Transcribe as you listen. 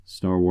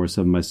Star Wars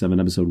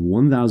 7x7, episode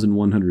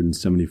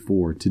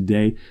 1174.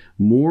 Today,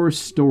 more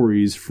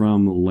stories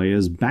from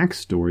Leia's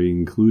backstory,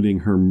 including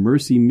her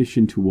mercy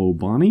mission to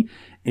Wobani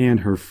and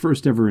her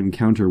first ever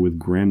encounter with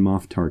Grand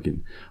Moff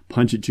Tarkin.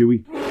 Punch it,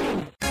 Chewie.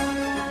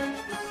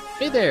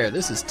 Hey there,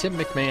 this is Tim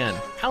McMahon,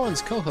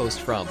 Alan's co-host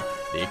from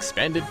the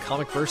Expanded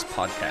Comicverse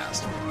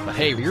podcast. But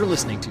hey, you're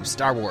listening to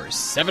Star Wars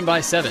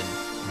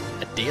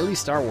 7x7, a daily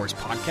Star Wars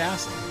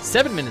podcast,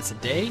 7 minutes a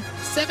day,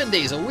 7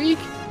 days a week.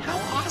 How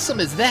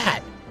awesome is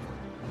that?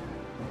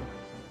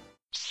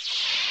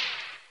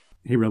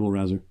 Hey, Rebel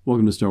Rouser.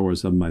 Welcome to Star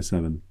Wars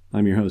 7x7.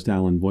 I'm your host,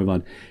 Alan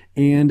Voivod,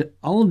 and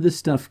all of this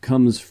stuff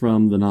comes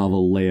from the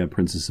novel Leia,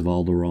 Princess of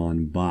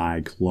Alderaan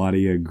by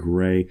Claudia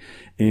Gray.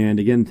 And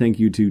again, thank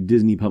you to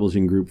Disney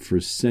Publishing Group for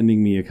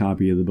sending me a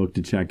copy of the book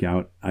to check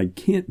out. I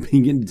can't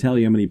begin to tell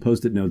you how many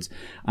Post-it notes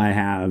I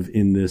have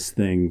in this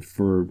thing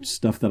for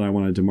stuff that I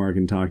wanted to mark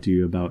and talk to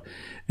you about.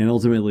 And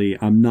ultimately,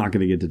 I'm not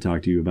going to get to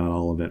talk to you about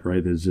all of it,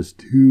 right? There's just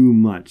too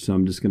much. So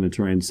I'm just going to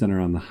try and center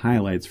on the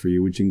highlights for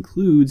you, which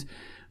includes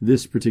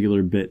this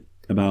particular bit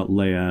about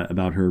Leia,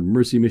 about her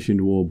mercy mission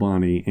to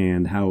Wobani,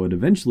 and how it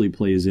eventually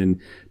plays in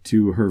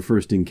to her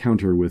first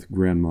encounter with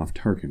Grand Moff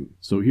Tarkin.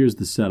 So here's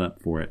the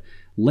setup for it.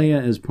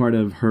 Leia, as part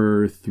of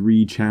her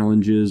 3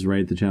 challenges,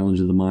 right, the challenge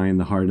of the mind,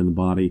 the heart, and the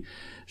body,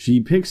 she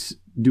picks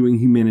doing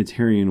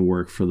humanitarian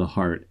work for the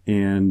heart,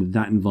 and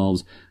that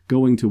involves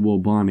going to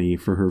Wobani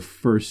for her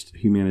first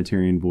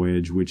humanitarian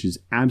voyage, which is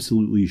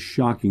absolutely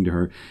shocking to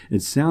her.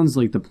 It sounds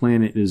like the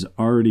planet is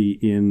already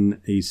in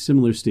a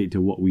similar state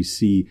to what we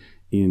see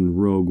in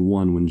Rogue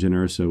One when Jyn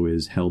Erso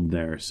is held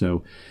there.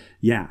 So,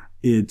 yeah,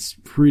 it's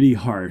pretty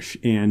harsh,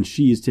 and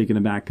she is taken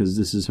aback because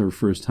this is her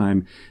first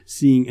time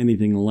seeing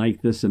anything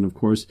like this, and of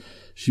course,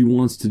 she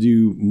wants to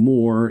do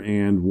more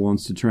and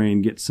wants to try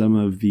and get some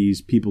of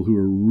these people who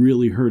are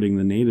really hurting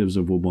the natives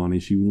of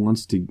Wobani. She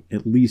wants to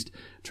at least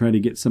try to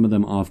get some of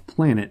them off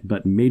planet,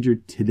 but Major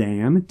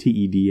Tedam,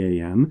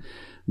 T-E-D-A-M,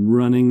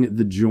 running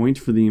the joint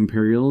for the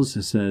Imperials,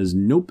 says,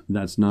 nope,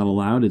 that's not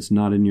allowed. It's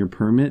not in your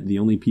permit. The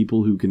only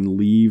people who can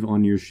leave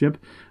on your ship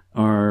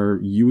are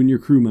you and your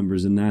crew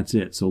members, and that's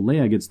it. So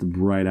Leia gets the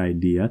bright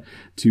idea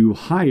to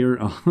hire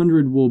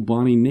 100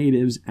 Wobani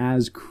natives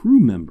as crew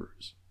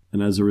members.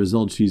 And as a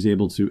result, she's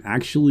able to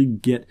actually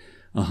get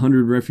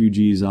 100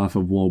 refugees off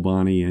of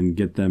Wobani and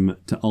get them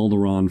to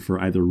Alderaan for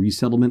either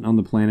resettlement on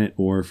the planet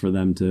or for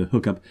them to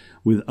hook up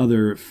with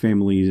other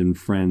families and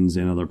friends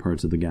in other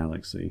parts of the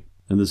galaxy.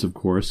 And this, of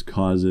course,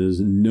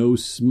 causes no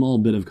small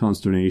bit of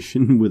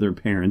consternation with her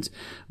parents,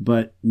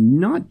 but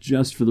not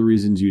just for the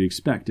reasons you'd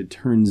expect. It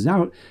turns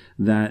out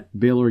that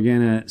Bail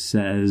Organa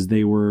says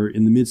they were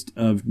in the midst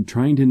of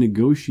trying to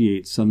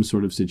negotiate some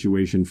sort of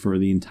situation for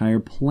the entire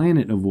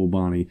planet of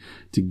Wobani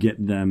to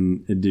get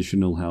them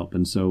additional help.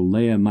 And so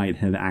Leia might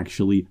have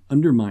actually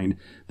undermined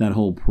that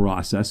whole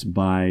process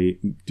by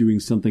doing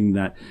something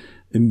that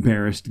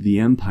embarrassed the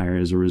Empire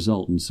as a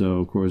result. And so,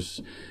 of course,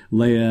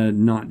 Leia,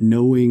 not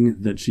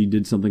knowing that she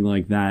did something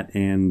like that,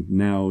 and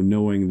now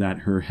knowing that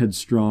her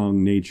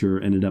headstrong nature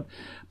ended up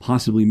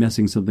possibly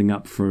messing something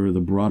up for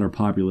the broader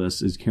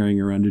populace, is carrying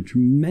around a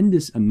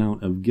tremendous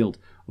amount of guilt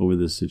over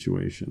this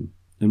situation.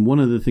 And one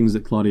of the things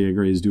that Claudia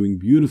Gray is doing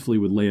beautifully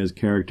with Leia's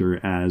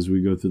character as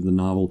we go through the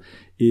novel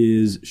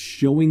is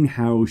showing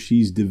how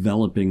she's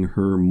developing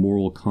her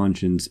moral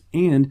conscience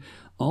and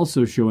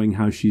also showing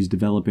how she's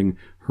developing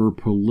her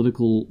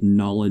political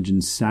knowledge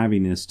and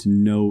savviness to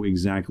know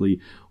exactly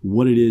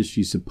what it is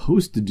she's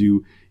supposed to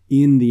do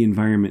in the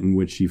environment in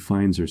which she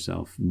finds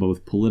herself,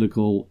 both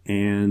political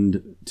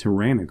and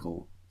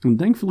tyrannical. And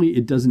thankfully,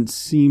 it doesn't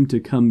seem to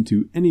come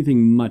to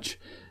anything much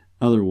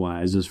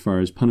otherwise as far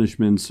as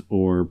punishments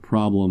or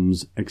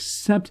problems,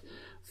 except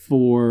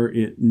for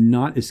it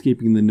not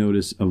escaping the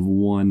notice of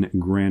one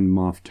Grand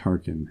Moff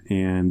Tarkin.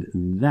 And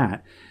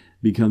that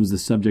becomes the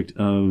subject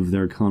of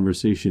their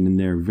conversation in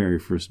their very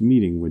first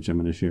meeting, which I'm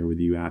going to share with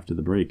you after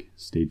the break.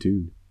 Stay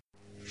tuned.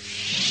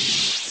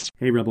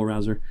 Hey, Rebel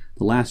Rouser.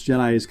 The Last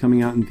Jedi is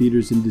coming out in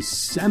theaters in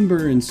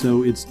December, and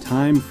so it's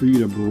time for you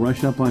to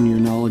brush up on your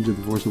knowledge of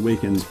The Force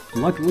Awakens.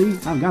 Luckily,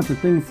 I've got the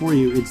thing for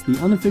you. It's the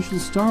unofficial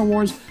Star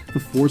Wars The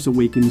Force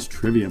Awakens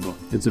trivia book.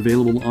 It's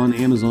available on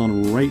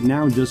Amazon right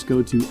now. Just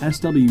go to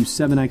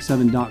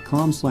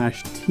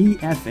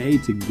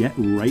sw7x7.com/TFA to get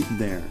right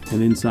there.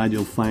 And inside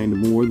you'll find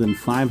more than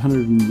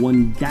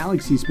 501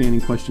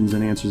 galaxy-spanning questions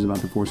and answers about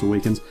The Force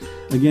Awakens.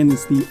 Again,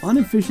 it's the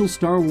unofficial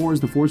Star Wars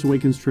The Force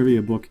Awakens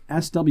trivia book,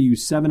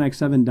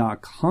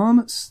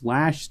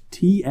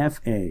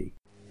 sw7x7.com/TFA.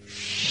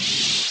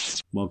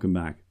 Welcome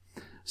back.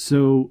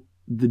 So,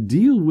 the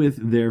deal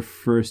with their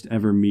first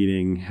ever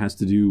meeting has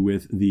to do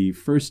with the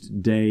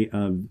first day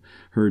of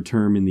her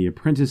term in the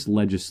Apprentice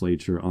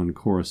Legislature on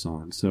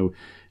Coruscant. So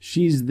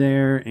she's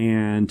there,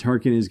 and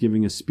Tarkin is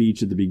giving a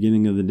speech at the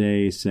beginning of the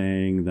day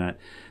saying that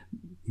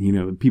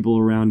people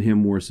around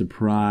him were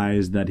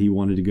surprised that he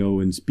wanted to go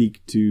and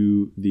speak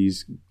to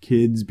these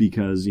kids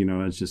because,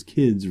 it's just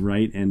kids,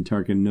 right? And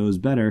Tarkin knows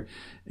better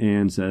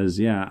and says,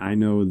 yeah, I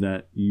know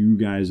that you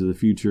guys are the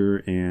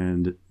future,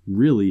 and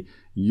really,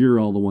 you're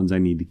all the ones I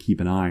need to keep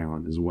an eye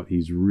on, is what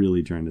he's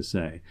really trying to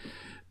say.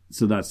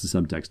 So that's the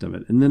subtext of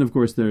it. And then, of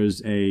course,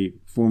 there's a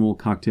formal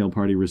cocktail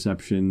party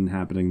reception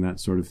happening, that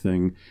sort of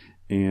thing.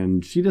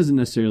 And she doesn't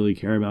necessarily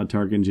care about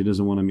Tarkin. She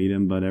doesn't want to meet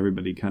him, but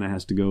everybody kind of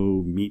has to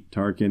go meet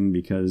Tarkin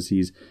because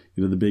he's,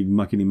 the big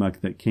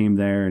muckety-muck that came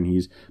there, and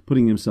he's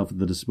putting himself at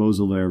the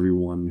disposal of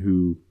everyone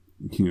who,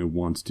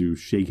 wants to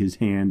shake his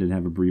hand and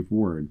have a brief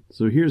word.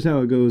 So here's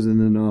how it goes in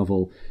the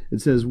novel. It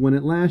says, when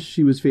at last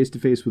she was face to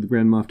face with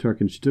Grand Moff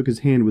Tarkin, she took his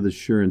hand with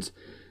assurance,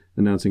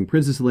 announcing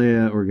Princess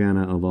Leia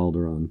Organa of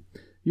Alderaan.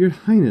 Your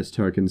Highness,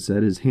 Tarkin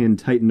said, his hand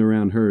tightened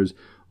around hers,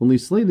 only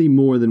slightly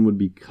more than would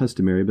be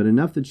customary, but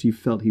enough that she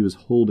felt he was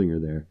holding her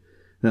there.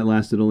 That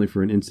lasted only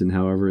for an instant,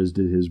 however, as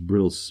did his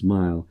brittle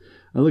smile.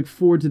 I look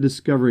forward to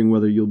discovering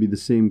whether you'll be the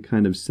same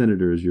kind of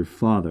senator as your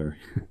father.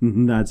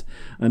 That's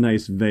a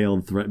nice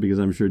veiled threat, because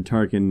I'm sure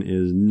Tarkin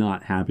is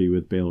not happy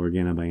with Bail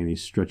Organa by any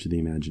stretch of the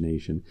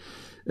imagination.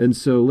 And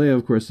so Leia,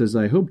 of course, says,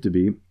 I hope to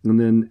be, and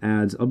then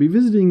adds, I'll be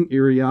visiting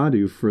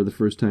Eriadu for the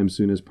first time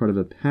soon as part of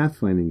a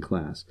pathfinding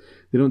class.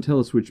 They don't tell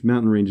us which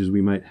mountain ranges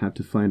we might have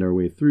to find our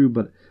way through,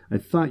 but I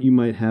thought you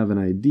might have an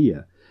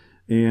idea.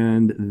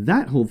 And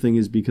that whole thing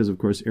is because, of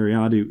course,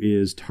 Eriadu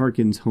is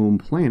Tarkin's home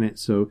planet,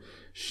 so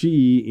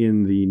she,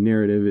 in the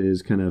narrative,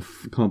 is kind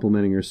of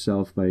complimenting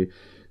herself by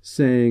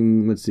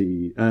saying,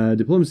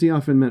 diplomacy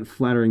often meant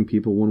flattering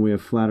people. One way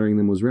of flattering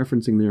them was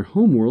referencing their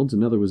homeworlds.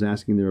 Another was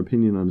asking their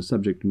opinion on a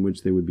subject in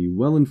which they would be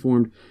well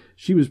informed.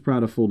 She was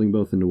proud of folding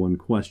both into one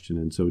question.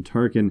 And so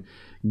Tarkin,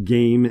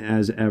 game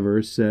as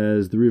ever,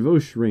 says, the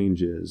Rivoche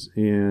ranges.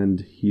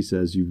 And he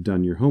says, you've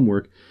done your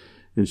homework.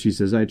 And she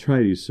says, I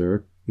try to,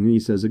 sir. And he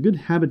says, a good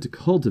habit to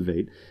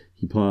cultivate.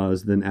 He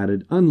paused, then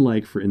added,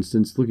 unlike, for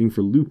instance, looking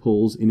for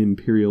loopholes in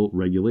imperial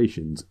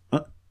regulations.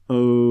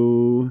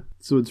 Oh,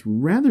 so it's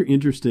rather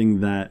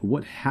interesting that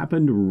what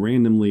happened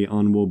randomly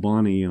on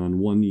Wobani, on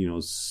one,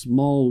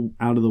 small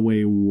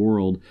out-of-the-way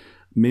world,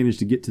 managed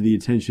to get to the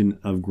attention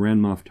of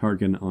Grand Moff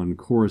Tarkin on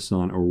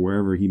Coruscant or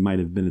wherever he might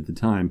have been at the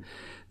time.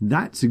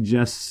 That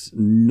suggests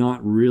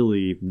not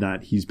really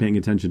that he's paying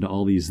attention to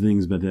all these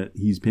things, but that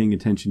he's paying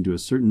attention to a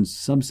certain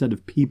subset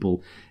of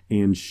people,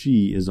 and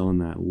she is on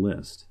that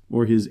list.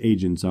 Or his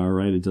agents are,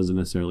 right? It doesn't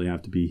necessarily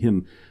have to be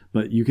him.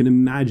 But you can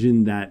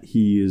imagine that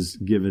he is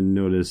given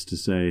notice to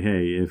say,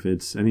 hey, if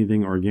it's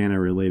anything Organa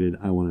related,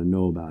 I want to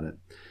know about it.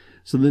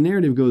 So the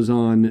narrative goes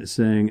on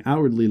saying,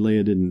 outwardly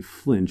Leia didn't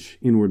flinch.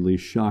 Inwardly,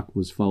 shock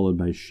was followed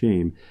by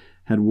shame.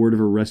 Had word of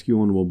her rescue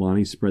on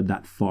Wobani spread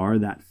that far,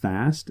 that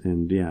fast?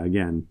 And yeah,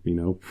 again,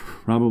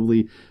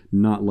 probably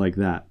not like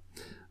that.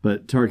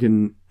 But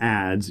Tarkin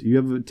adds, you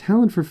have a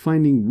talent for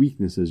finding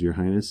weaknesses, Your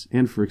Highness,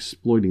 and for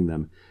exploiting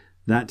them.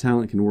 That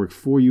talent can work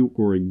for you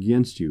or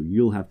against you.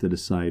 You'll have to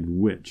decide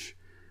which.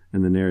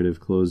 And the narrative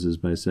closes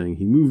by saying,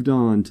 he moved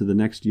on to the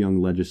next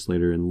young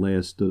legislator, and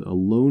Leia stood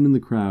alone in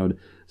the crowd,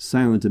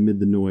 silent amid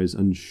the noise,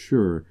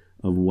 unsure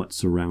of what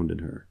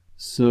surrounded her.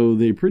 So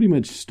they pretty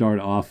much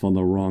start off on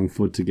the wrong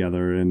foot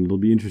together, and it'll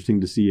be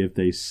interesting to see if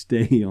they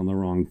stay on the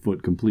wrong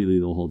foot completely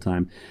the whole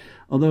time.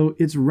 Although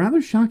it's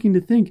rather shocking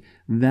to think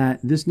that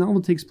this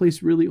novel takes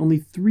place really only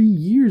 3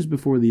 years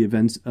before the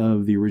events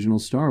of the original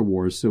Star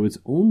Wars, so it's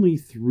only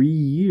 3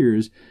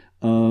 years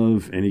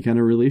of any kind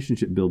of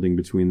relationship building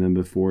between them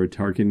before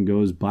Tarkin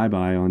goes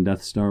bye-bye on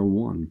Death Star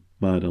 1.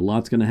 But a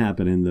lot's going to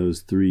happen in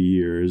those 3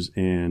 years,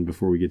 and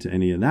before we get to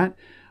any of that,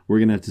 we're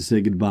going to have to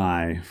say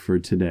goodbye for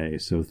today.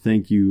 So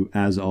thank you,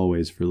 as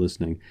always, for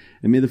listening,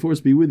 and may the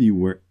Force be with you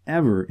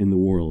wherever in the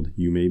world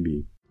you may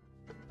be.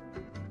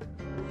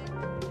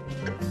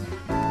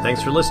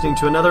 Thanks for listening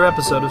to another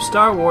episode of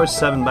Star Wars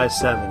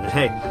 7x7. And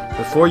hey,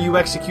 before you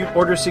execute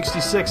Order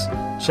 66,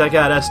 check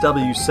out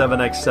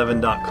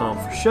SW7x7.com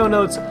for show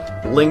notes,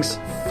 links,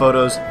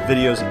 photos,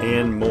 videos,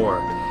 and more.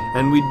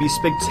 And we'd be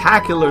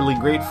spectacularly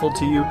grateful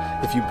to you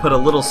if you put a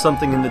little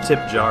something in the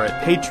tip jar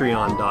at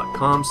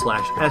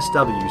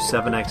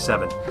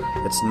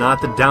patreon.com/SW7x7. It's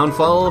not the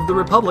downfall of the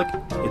Republic,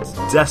 it's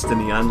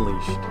destiny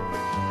unleashed.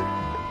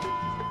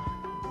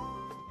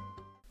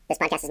 This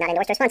podcast is not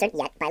endorsed or sponsored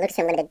yet by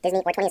Lucasfilm Limited,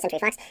 Disney, or 20th Century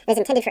Fox. It is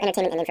intended for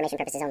entertainment and information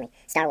purposes only.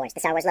 Star Wars,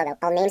 the Star Wars logo,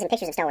 all names and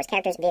pictures of Star Wars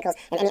characters, vehicles,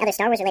 and any other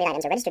Star Wars-related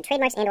items are registered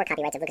trademarks and/or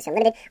copyrights of Lucasfilm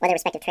Limited or their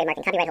respective trademark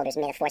and copyright holders.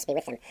 May the Force be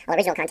with them. All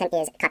original content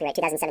is copyright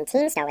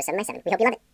 2017, Star Wars 7x7. We hope you love it.